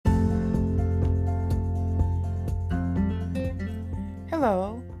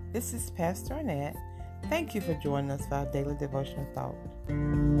Hello, this is Pastor Annette. Thank you for joining us for our daily devotional thought.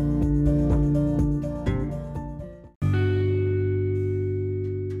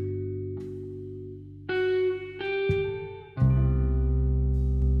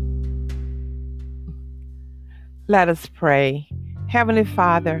 Let us pray. Heavenly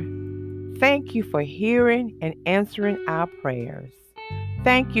Father, thank you for hearing and answering our prayers.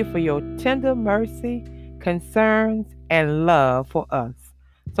 Thank you for your tender mercy, concerns, and love for us.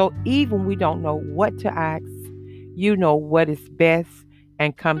 So even we don't know what to ask, you know what is best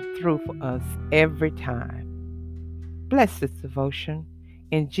and come through for us every time. Bless this devotion.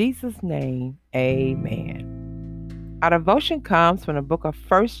 In Jesus' name, amen. Our devotion comes from the book of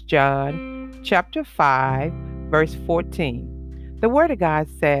 1 John chapter 5, verse 14. The Word of God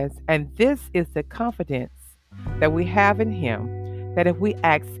says, "And this is the confidence that we have in Him, that if we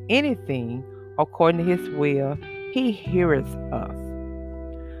ask anything according to His will, He hears us."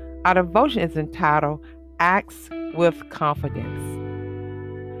 Our devotion is entitled, "Acts with Confidence."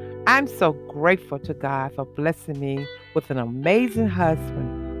 I'm so grateful to God for blessing me with an amazing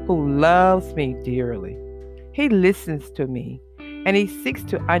husband who loves me dearly. He listens to me and he seeks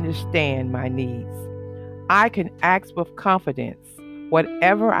to understand my needs. I can ask with confidence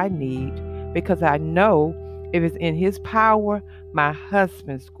whatever I need because I know if it's in His power, my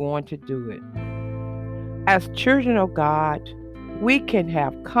husband's going to do it. As children of God, we can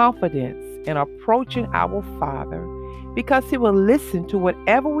have confidence in approaching our Father because He will listen to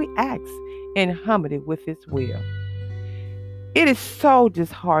whatever we ask in harmony with His will. It is so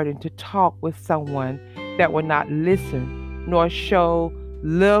disheartening to talk with someone that will not listen nor show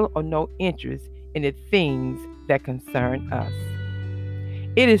little or no interest in the things that concern us.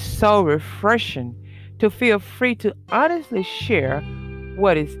 It is so refreshing to feel free to honestly share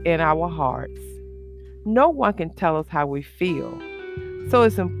what is in our hearts. No one can tell us how we feel, so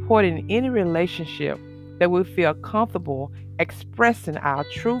it's important in any relationship that we feel comfortable expressing our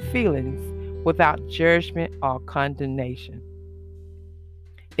true feelings without judgment or condemnation.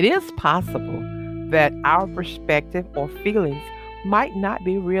 It is possible that our perspective or feelings might not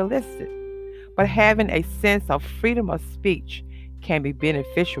be realistic, but having a sense of freedom of speech can be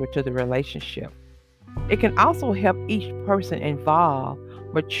beneficial to the relationship. It can also help each person involved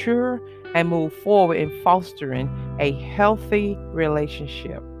mature and move forward in fostering a healthy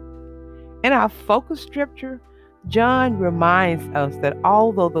relationship. In our focus scripture, John reminds us that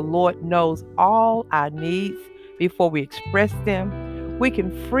although the Lord knows all our needs before we express them, we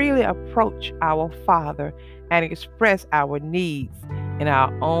can freely approach our Father and express our needs in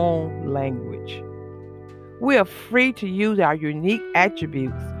our own language. We are free to use our unique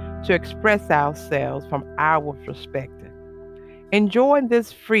attributes to express ourselves from our perspective. Enjoying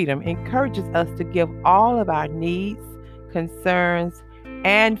this freedom encourages us to give all of our needs, concerns,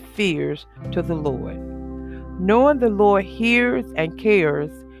 and fears to the Lord. Knowing the Lord hears and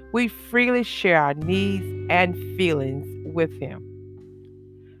cares, we freely share our needs and feelings with Him.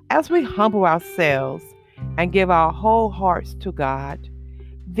 As we humble ourselves and give our whole hearts to God,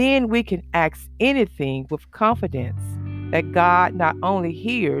 then we can ask anything with confidence that God not only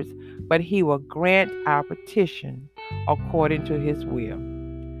hears, but He will grant our petition according to His will.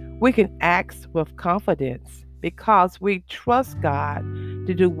 We can ask with confidence because we trust God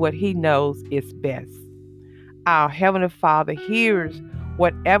to do what He knows is best. Our Heavenly Father hears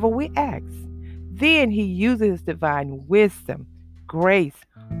whatever we ask. Then He uses His divine wisdom, grace,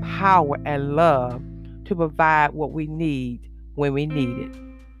 power, and love to provide what we need when we need it.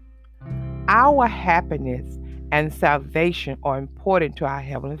 Our happiness and salvation are important to our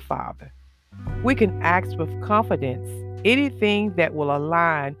Heavenly Father. We can ask with confidence anything that will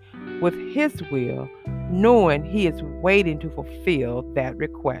align with His will, knowing He is waiting to fulfill that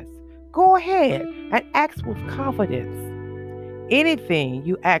request. Go ahead and ask with confidence. Anything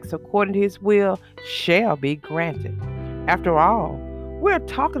you ask according to His will shall be granted. After all, we're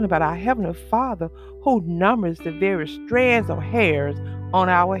talking about our Heavenly Father who numbers the very strands of hairs on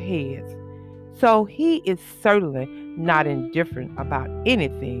our heads. So He is certainly not indifferent about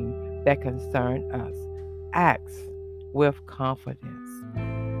anything that concerns us. Ask with confidence.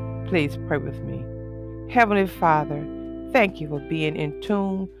 Please pray with me. Heavenly Father, thank you for being in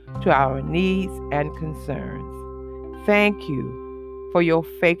tune to our needs and concerns. Thank you for your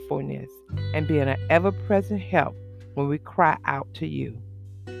faithfulness and being an ever-present help when we cry out to you.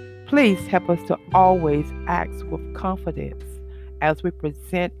 Please help us to always ask with confidence as we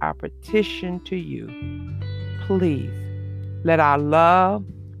present our petition to you. Please let our love,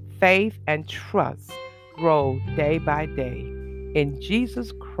 faith, and trust grow day by day. In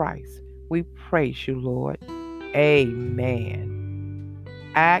Jesus Christ, we praise you, Lord. Amen.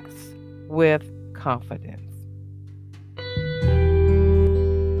 acts with confidence.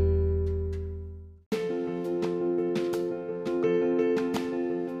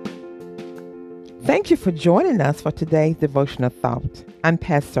 Thank you for joining us for today's devotional thought. I'm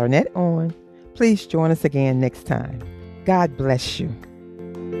Pastor Arnett Owen. Please join us again next time. God bless you.